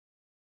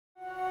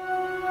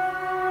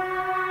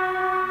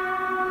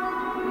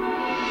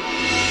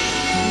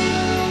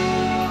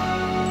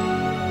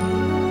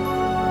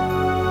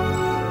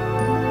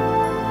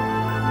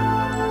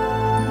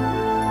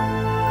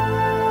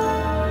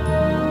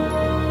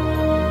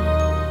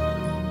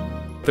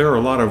There are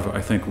a lot of,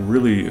 I think,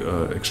 really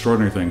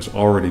extraordinary things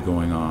already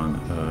going on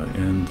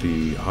in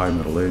the High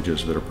Middle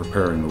Ages that are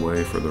preparing the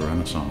way for the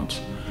Renaissance.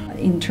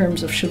 In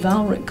terms of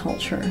chivalric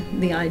culture,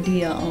 the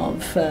idea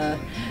of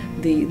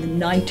the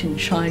knight in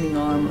shining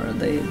armor,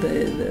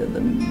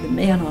 the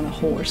man on a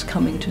horse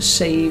coming to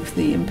save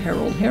the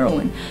imperiled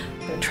heroine,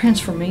 the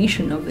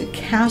transformation of the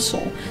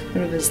castle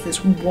sort of as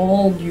this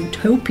walled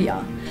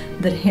utopia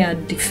that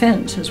had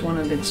defense as one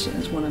of its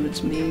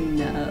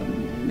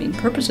main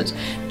purposes,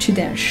 to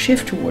that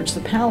shift towards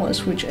the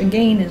palace, which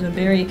again is a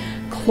very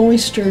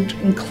cloistered,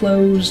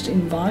 enclosed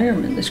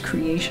environment, this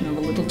creation of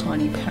a little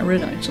tiny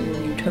paradise, a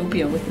little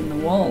utopia within the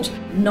walls,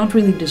 not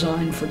really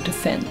designed for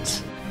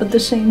defense. But the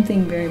same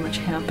thing very much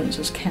happens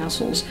as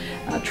castles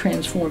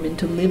transform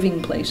into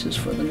living places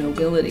for the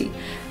nobility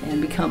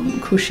and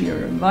become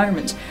cushier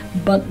environments.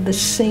 But the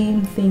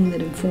same thing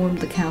that informed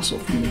the castle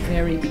from the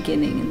very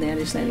beginning, and that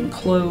is that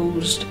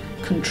enclosed,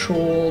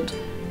 controlled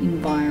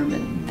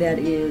environment that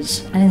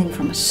is anything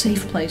from a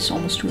safe place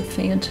almost to a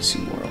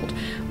fantasy world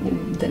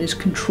that is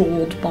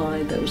controlled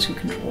by those who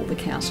control the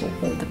castle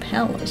or the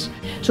palace.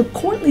 So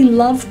courtly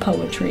love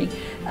poetry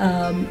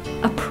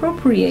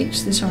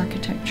appropriates this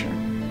architecture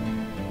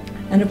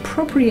and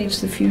appropriates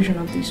the fusion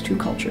of these two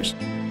cultures.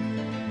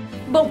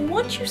 But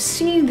what you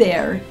see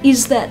there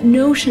is that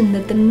notion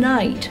that the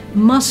knight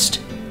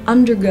must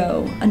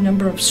undergo a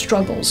number of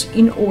struggles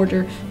in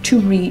order to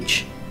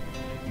reach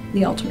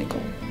the ultimate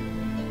goal.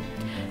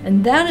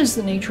 And that is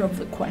the nature of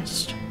the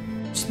quest.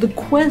 So the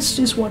quest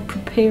is what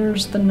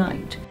prepares the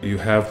knight. You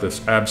have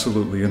this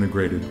absolutely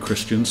integrated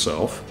Christian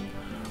self,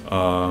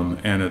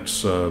 and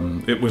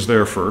it was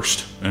there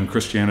first, and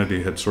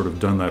Christianity had sort of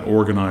done that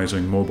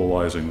organizing,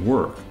 mobilizing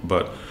work,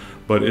 but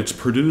it's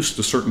produced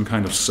a certain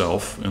kind of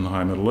self in the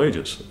High Middle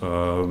Ages.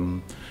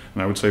 And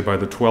I would say by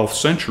the 12th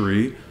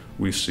century,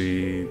 we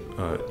see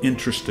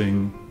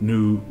interesting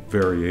new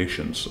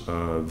variations.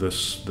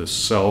 This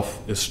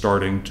self is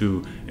starting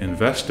to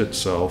invest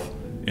itself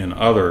in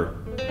other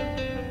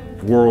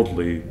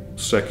worldly,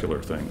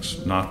 secular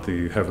things, not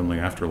the heavenly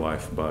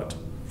afterlife, but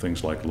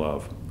things like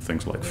love,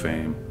 things like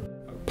fame.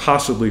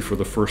 Possibly for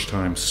the first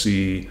time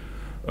see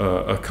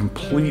a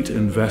complete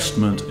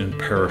investment in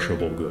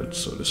perishable goods,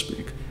 so to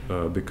speak,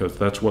 because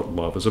that's what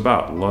love is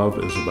about. Love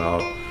is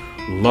about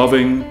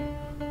loving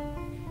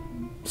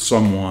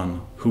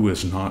someone who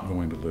is not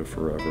going to live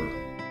forever.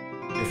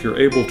 If you're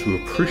able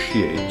to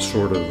appreciate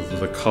sort of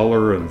the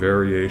color and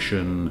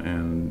variation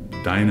and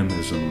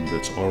dynamism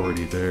that's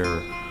already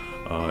there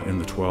in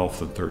the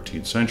 12th and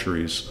 13th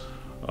centuries,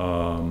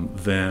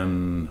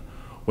 then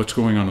what's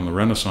going on in the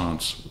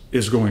Renaissance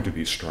is going to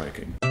be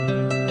striking.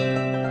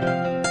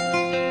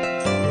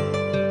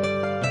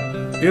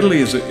 Italy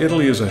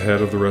is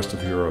ahead of the rest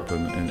of Europe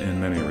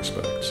in many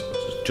respects.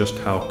 Just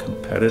how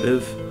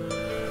competitive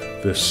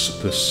this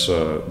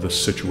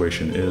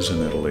situation is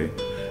in Italy,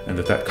 and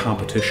that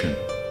competition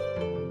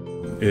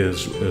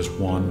is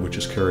one which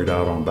is carried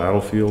out on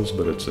battlefields,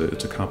 but it's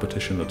a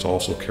competition that's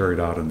also carried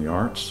out in the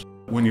arts.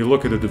 When you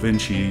look at a Da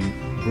Vinci,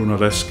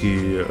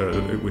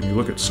 Brunelleschi, when you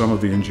look at some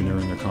of the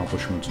engineering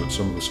accomplishments and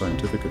some of the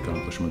scientific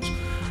accomplishments,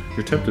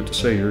 you're tempted to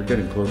say you're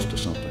getting close to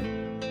something.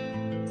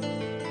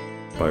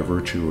 By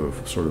virtue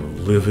of sort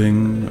of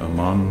living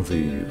among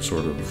the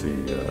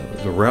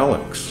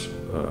relics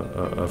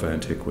of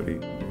antiquity.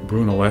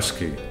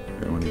 Brunelleschi,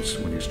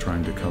 when he's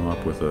trying to come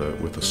up with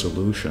a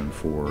solution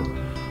for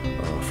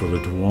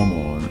the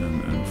Duomo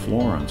in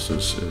Florence,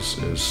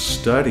 is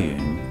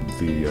studying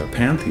the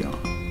Pantheon.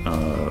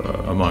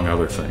 Among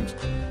other things.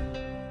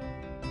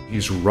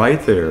 He's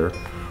right there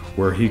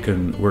where he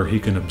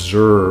can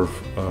observe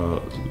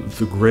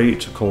the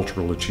great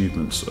cultural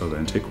achievements of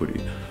antiquity.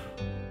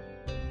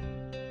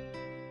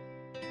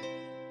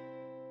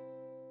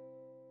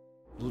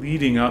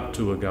 Leading up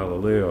to a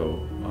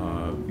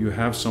Galileo, you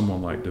have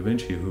someone like Da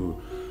Vinci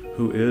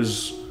who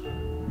is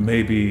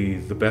maybe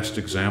the best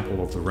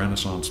example of the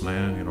Renaissance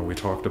man. You know, we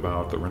talked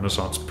about the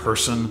Renaissance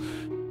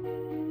person.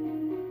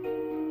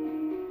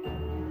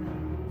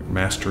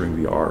 Mastering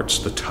the arts,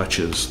 the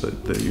touches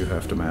that you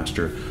have to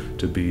master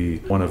to be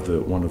one of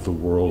the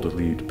world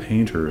elite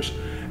painters.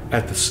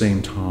 At the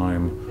same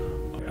time,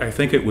 I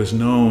think it was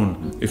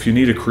known if you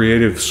need a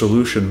creative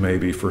solution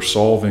maybe for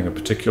solving a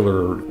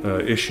particular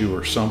issue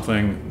or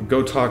something,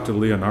 go talk to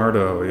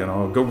Leonardo. You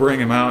know, go bring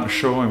him out and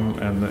show him,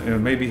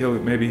 and maybe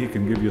he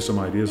can give you some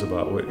ideas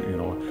about what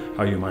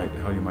how you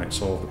might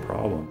solve the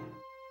problem.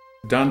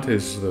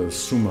 Dante's the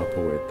Summa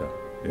Poeta.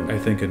 I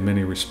think in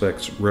many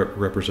respects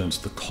represents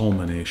the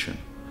culmination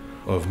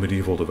of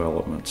medieval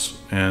developments,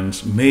 and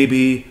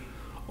maybe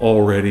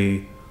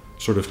already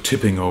sort of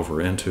tipping over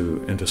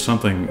into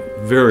something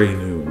very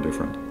new and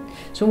different.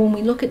 So when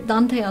we look at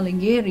Dante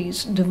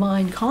Alighieri's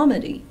Divine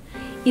Comedy,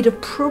 it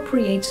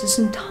appropriates this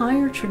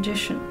entire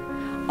tradition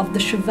of the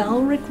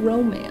chivalric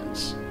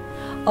romance,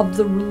 of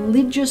the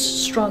religious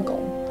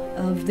struggle,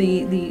 of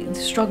the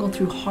struggle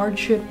through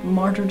hardship,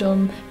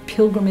 martyrdom,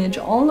 pilgrimage,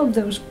 all of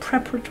those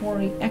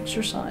preparatory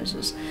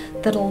exercises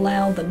that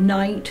allow the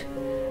knight,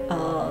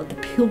 the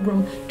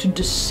pilgrim, to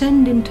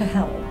descend into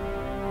hell,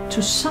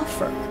 to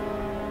suffer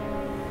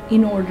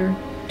in order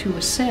to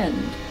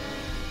ascend,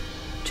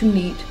 to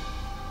meet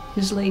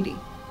his lady.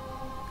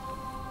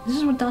 This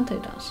is what Dante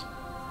does.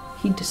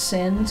 He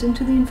descends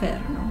into the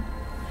Inferno.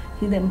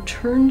 He then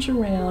turns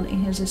around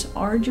and has this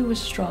arduous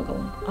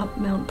struggle up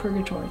Mount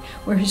Purgatory,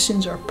 where his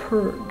sins are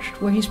purged,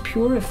 where he's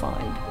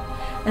purified,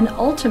 and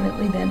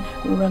ultimately then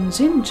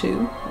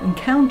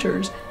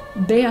encounters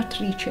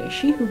Beatrice,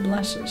 she who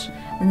blesses,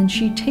 and then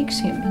she takes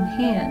him in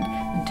hand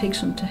and takes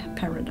him to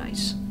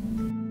paradise.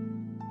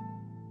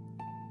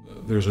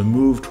 There's a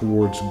move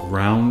towards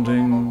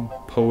grounding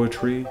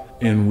poetry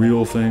in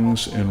real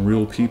things, in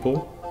real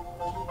people.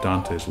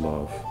 Dante's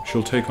love.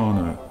 She'll take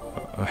on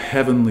a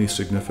heavenly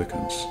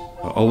significance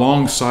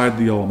alongside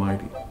the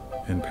Almighty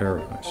in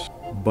paradise.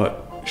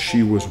 But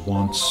she was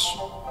once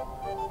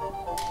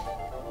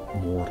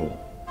mortal,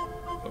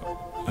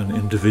 an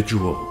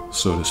individual,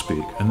 so to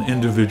speak, an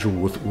individual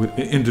with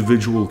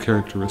individual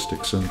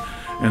characteristics, and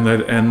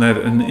that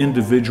an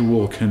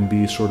individual can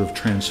be sort of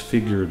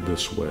transfigured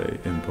this way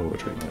in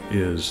poetry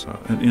is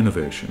an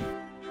innovation.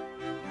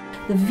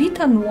 The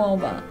Vita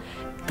Nuova,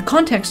 the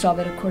context of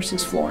it, of course,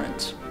 is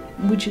Florence,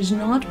 which is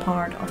not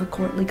part of a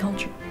courtly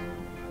culture.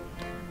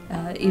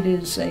 It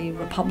is a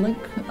republic.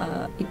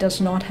 It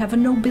does not have a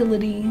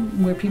nobility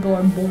where people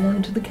are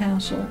born to the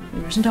castle.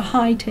 There isn't a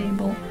high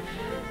table.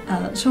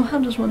 So how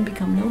does one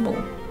become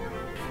noble?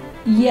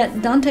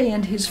 Yet Dante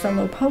and his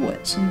fellow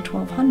poets in the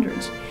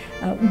 1200s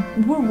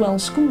were well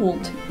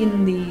schooled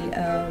in the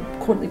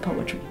courtly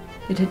poetry.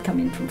 It had come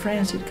in from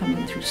France, it had come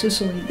in through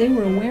Sicily. They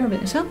were aware of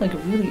it. It sounded like a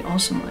really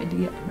awesome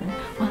idea,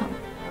 right? Wow,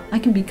 I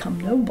can become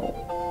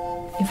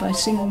noble if I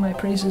sing my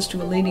praises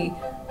to a lady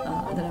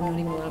that I'm not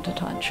even allowed to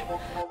touch.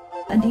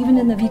 And even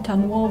in the Vita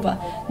Nuova,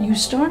 you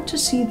start to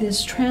see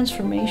this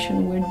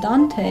transformation where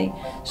Dante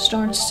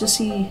starts to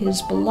see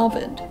his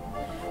beloved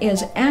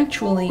as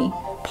actually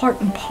part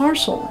and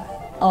parcel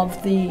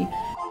of the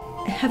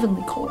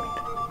heavenly court.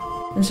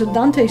 And so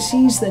Dante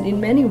sees that in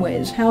many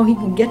ways how he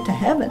can get to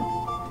heaven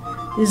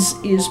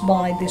is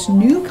by this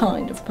new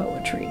kind of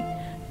poetry.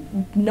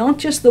 Not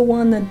just the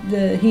one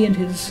that he and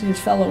his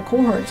fellow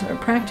cohorts are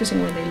practicing,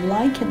 where they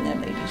liken their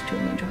ladies to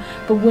an angel,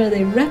 but where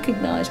they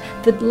recognize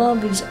that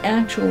love is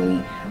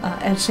actually,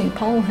 as St.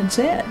 Paul had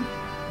said,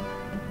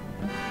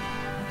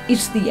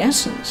 it's the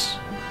essence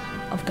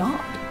of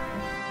God.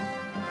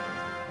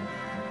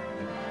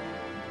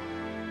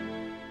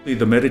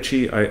 The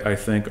Medici, I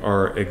think,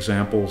 are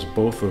examples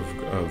both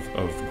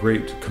of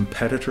great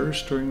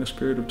competitors during this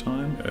period of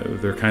time.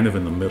 They're kind of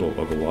in the middle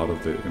of a lot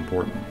of the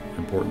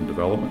important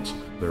developments.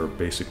 They're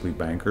basically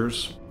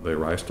bankers. They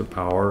rise to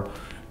power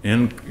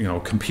in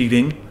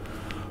competing,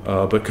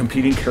 but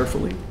competing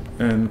carefully.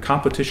 And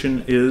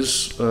competition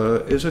is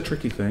a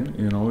tricky thing.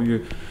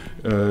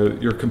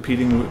 You're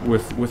competing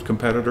with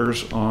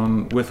competitors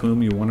with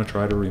whom you want to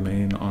try to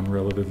remain on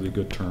relatively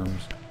good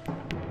terms.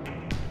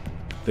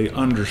 They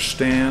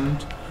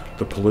understand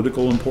the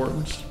political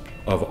importance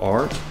of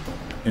art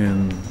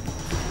in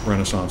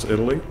Renaissance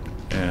Italy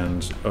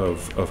and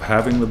of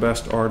having the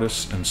best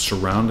artists and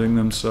surrounding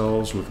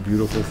themselves with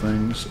beautiful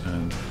things,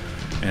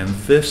 and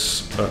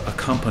this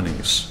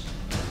accompanies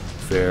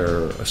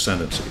their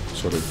ascendancy,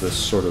 this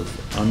sort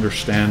of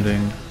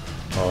understanding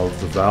of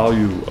the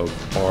value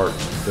of art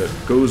that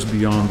goes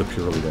beyond the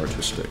purely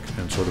artistic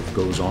and sort of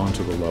goes on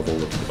to the level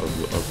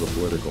of the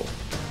political.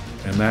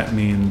 And that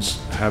means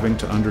having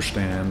to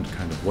understand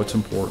kind of what's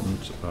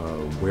important,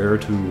 where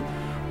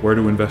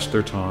to invest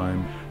their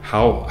time,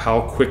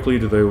 how quickly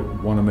do they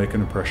want to make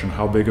an impression,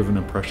 how big of an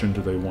impression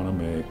do they want to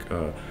make.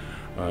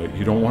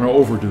 You don't want to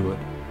overdo it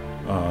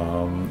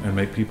and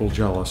make people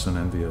jealous and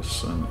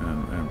envious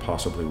and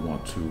possibly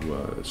want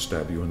to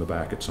stab you in the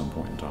back at some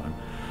point in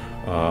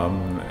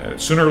time.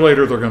 Sooner or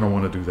later, they're going to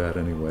want to do that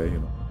anyway.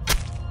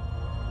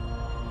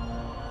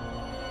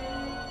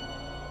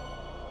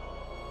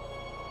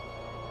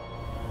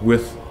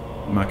 With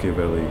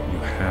Machiavelli, you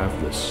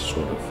have this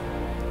sort of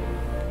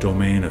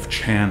domain of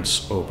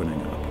chance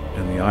opening up,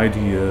 and the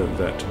idea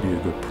that to be a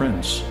good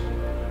prince,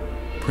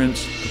 the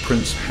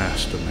prince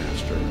has to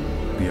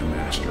be a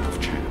master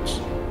of chance.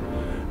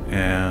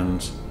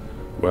 And,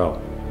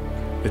 well,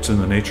 it's in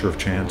the nature of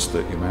chance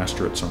that you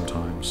master it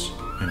sometimes,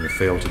 and you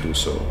fail to do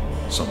so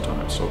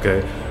sometimes,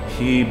 okay?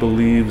 He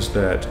believes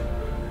that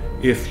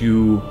if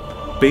you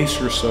base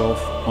yourself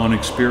on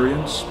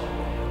experience,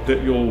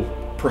 that you'll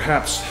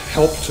perhaps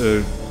help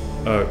to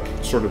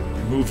sort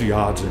of move the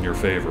odds in your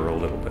favor a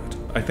little bit.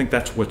 I think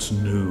that's what's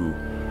new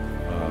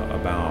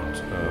about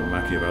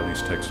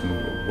Machiavelli's text,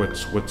 and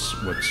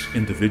what's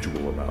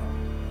individual about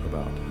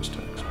his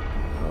text.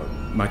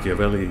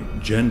 Machiavelli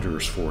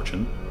genders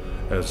fortune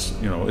as,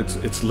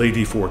 it's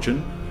Lady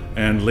Fortune,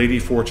 and Lady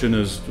Fortune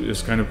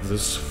is kind of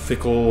this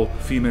fickle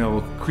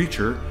female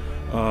creature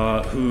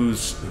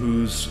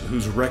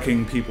who's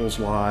wrecking people's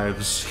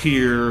lives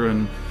here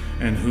and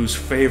who's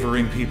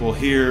favoring people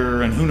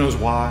here, and who knows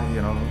why,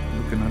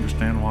 who can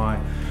understand why.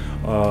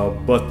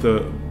 But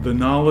the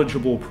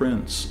knowledgeable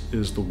prince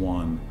is the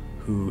one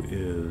who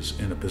is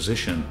in a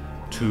position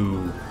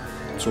to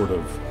sort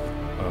of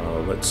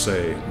let's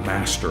say,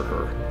 master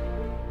her.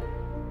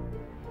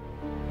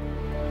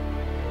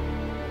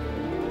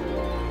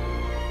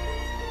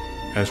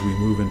 As we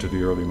move into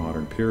the early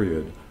modern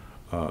period,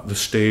 the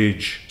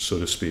stage, so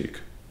to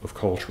speak, of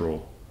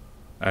cultural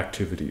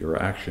activity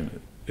or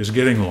action is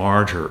getting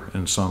larger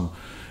in some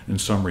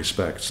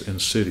respects in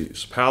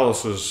cities.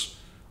 Palaces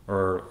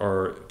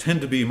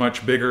tend to be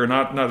much bigger,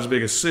 not as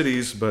big as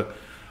cities, but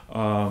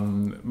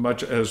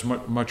much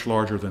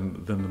larger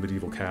than the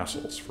medieval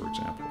castles, for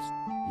example.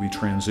 We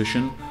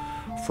transition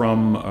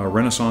from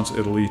Renaissance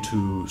Italy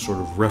to sort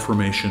of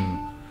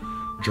Reformation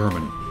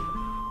Germany.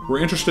 We're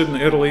interested in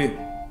Italy,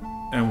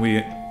 and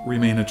we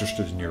remain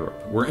interested in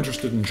Europe. We're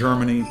interested in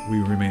Germany, we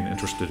remain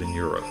interested in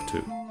Europe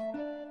too.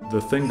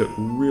 The thing that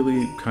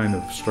really kind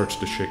of starts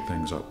to shake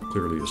things up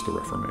clearly is the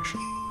Reformation.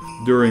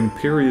 During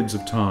periods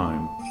of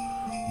time,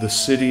 the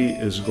city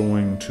is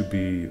going to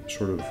be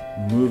sort of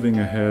moving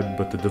ahead,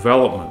 but the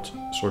development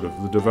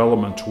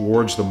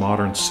towards the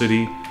modern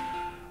city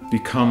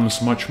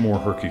becomes much more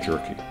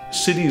herky-jerky.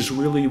 Cities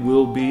really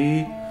will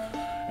be,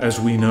 as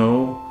we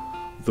know,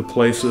 the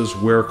places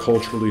where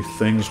culturally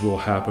things will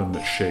happen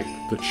that shape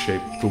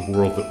the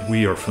world that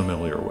we are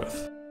familiar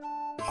with.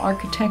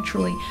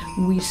 Architecturally,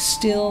 we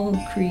still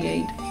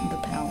create the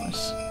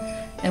palace,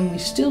 and we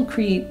still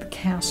create the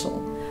castle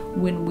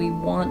when we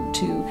want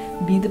to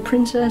be the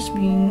princess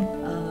being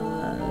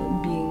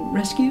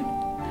rescued.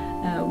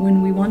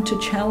 When we want to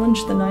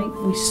challenge the knight,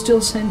 we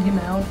still send him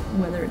out,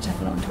 whether it's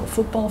out onto a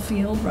football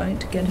field, right,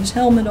 to get his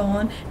helmet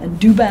on and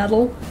do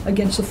battle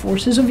against the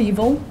forces of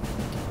evil,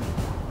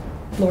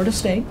 Florida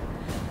State,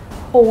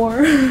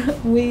 or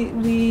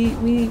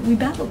we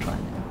battle try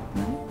him,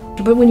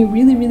 right? But when you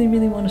really, really,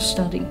 really want to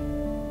study,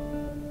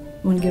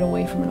 you want to get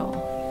away from it all,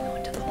 you go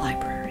into the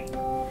library,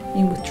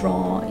 you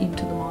withdraw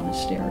into the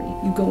monastery,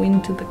 you go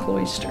into the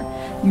cloister,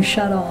 you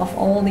shut off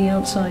all the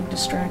outside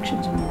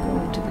distractions and you go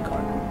into the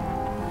garden.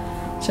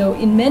 So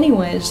in many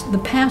ways, the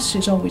past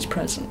is always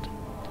present.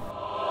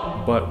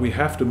 But we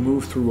have to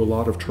move through a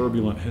lot of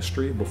turbulent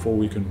history before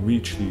we can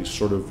reach these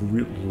sort of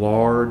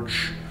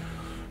large,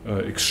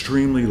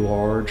 extremely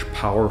large,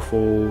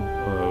 powerful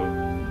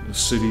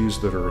cities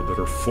that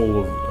are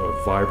full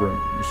of vibrant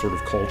sort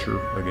of culture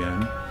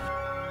again.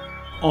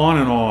 On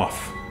and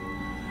off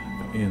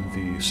in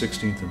the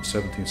 16th and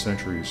 17th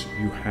centuries,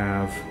 you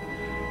have,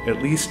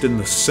 at least in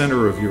the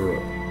center of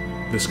Europe,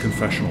 this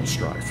confessional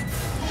strife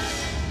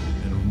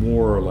in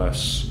more or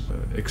less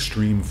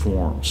extreme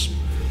forms.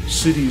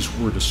 Cities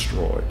were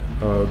destroyed.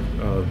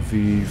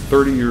 The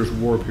 30 Years'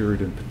 War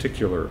period in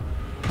particular,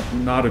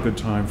 not a good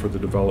time for the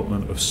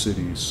development of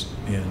cities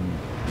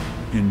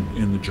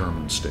in the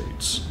German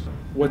states.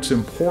 What's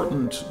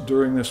important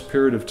during this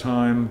period of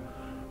time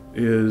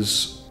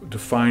is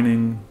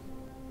defining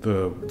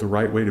the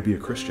right way to be a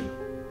Christian.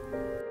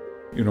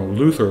 You know,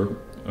 Luther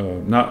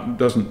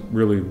doesn't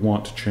really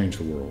want to change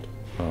the world.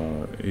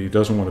 He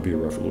doesn't want to be a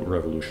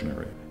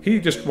revolutionary. He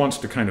just wants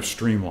to kind of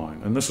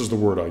streamline, and this is the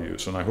word I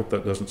use, and I hope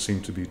that doesn't seem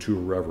to be too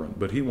irreverent,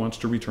 but he wants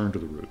to return to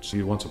the roots.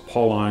 He wants a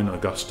Pauline,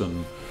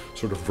 Augustan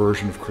sort of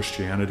version of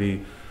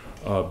Christianity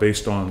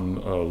based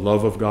on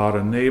love of God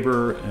and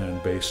neighbor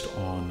and based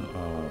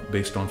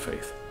on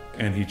faith.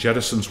 And he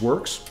jettisons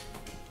works.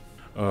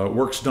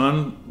 Works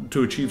done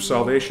to achieve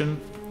salvation,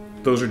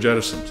 those are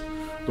jettisoned.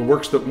 The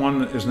works that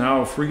one is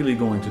now freely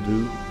going to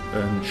do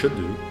and should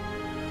do,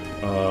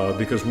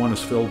 because one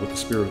is filled with the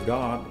Spirit of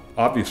God,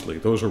 obviously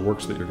those are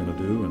works that you're going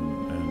to do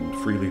and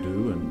freely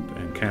do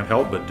and can't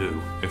help but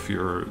do if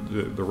you're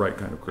the right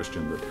kind of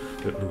Christian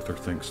that Luther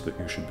thinks that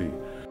you should be.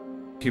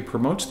 He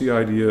promotes the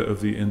idea of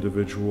the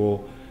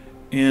individual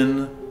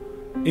in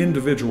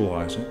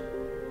individualizing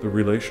the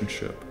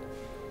relationship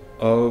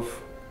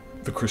of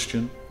the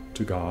Christian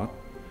to God,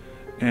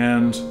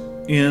 and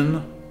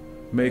in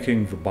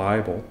making the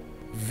Bible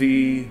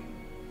the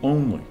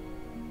only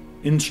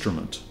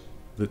instrument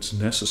that's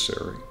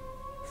necessary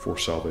for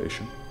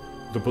salvation.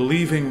 The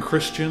believing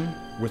Christian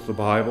with the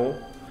Bible,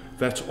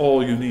 that's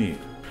all you need.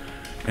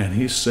 And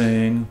he's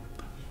saying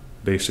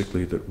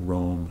basically that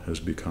Rome has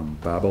become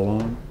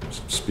Babylon,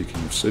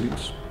 speaking of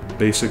cities.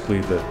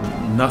 Basically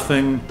that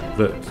nothing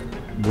that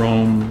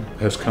Rome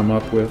has come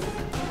up with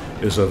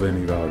is of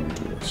any value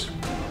to us.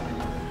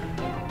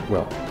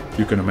 Well,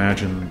 you can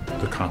imagine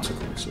the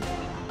consequences.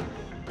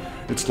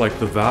 It's like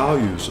the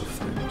values of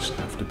things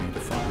have to be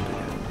defined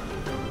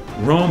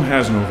again. Rome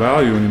has no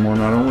value anymore.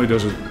 Not only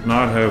does it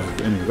not have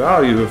any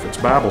value, if it's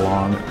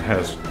Babylon, it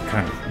has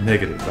kind of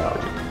negative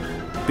value.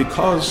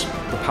 Because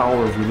the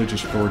power of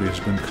religious authority has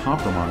been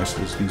compromised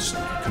as these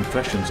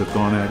confessions have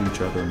gone at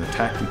each other and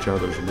attacked each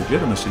other's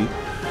legitimacy,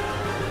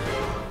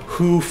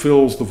 who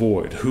fills the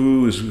void?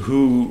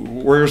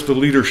 Where's the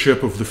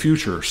leadership of the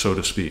future, so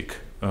to speak?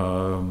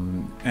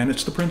 And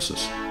it's the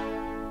princes.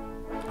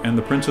 And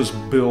the princes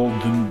build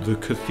the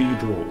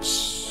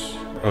cathedrals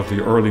of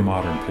the early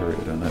modern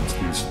period, and that's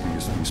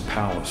these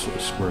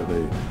palaces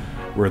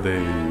where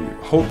they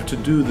hope to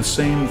do the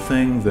same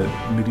thing that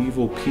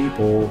medieval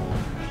people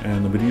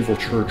and the medieval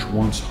church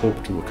once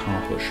hoped to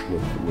accomplish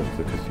with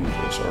the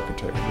cathedrals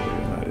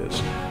architecturally, and that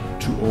is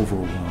to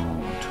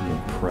overwhelm, to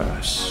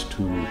impress,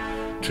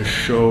 to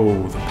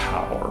show the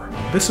power.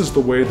 This is the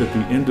way that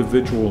the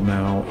individual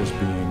now is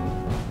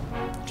being,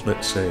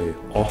 let's say,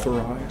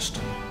 authorized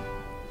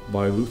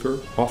by Luther,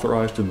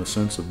 authorized in the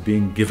sense of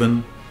being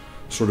given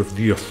sort of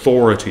the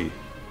authority,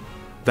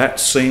 that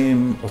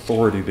same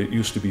authority that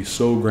used to be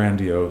so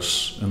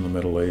grandiose in the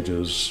Middle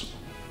Ages,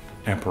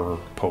 emperor,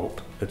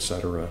 pope,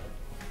 etc.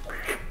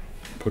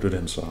 Put it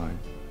inside,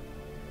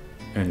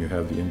 and you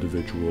have the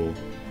individual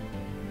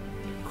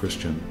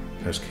Christian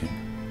as king.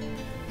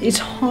 It's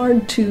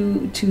hard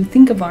to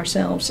think of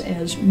ourselves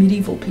as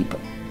medieval people,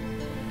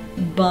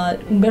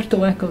 but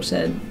Umberto Eco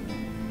said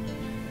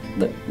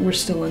that we're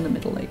still in the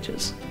Middle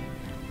Ages.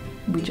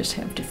 We just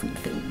have different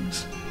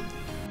things.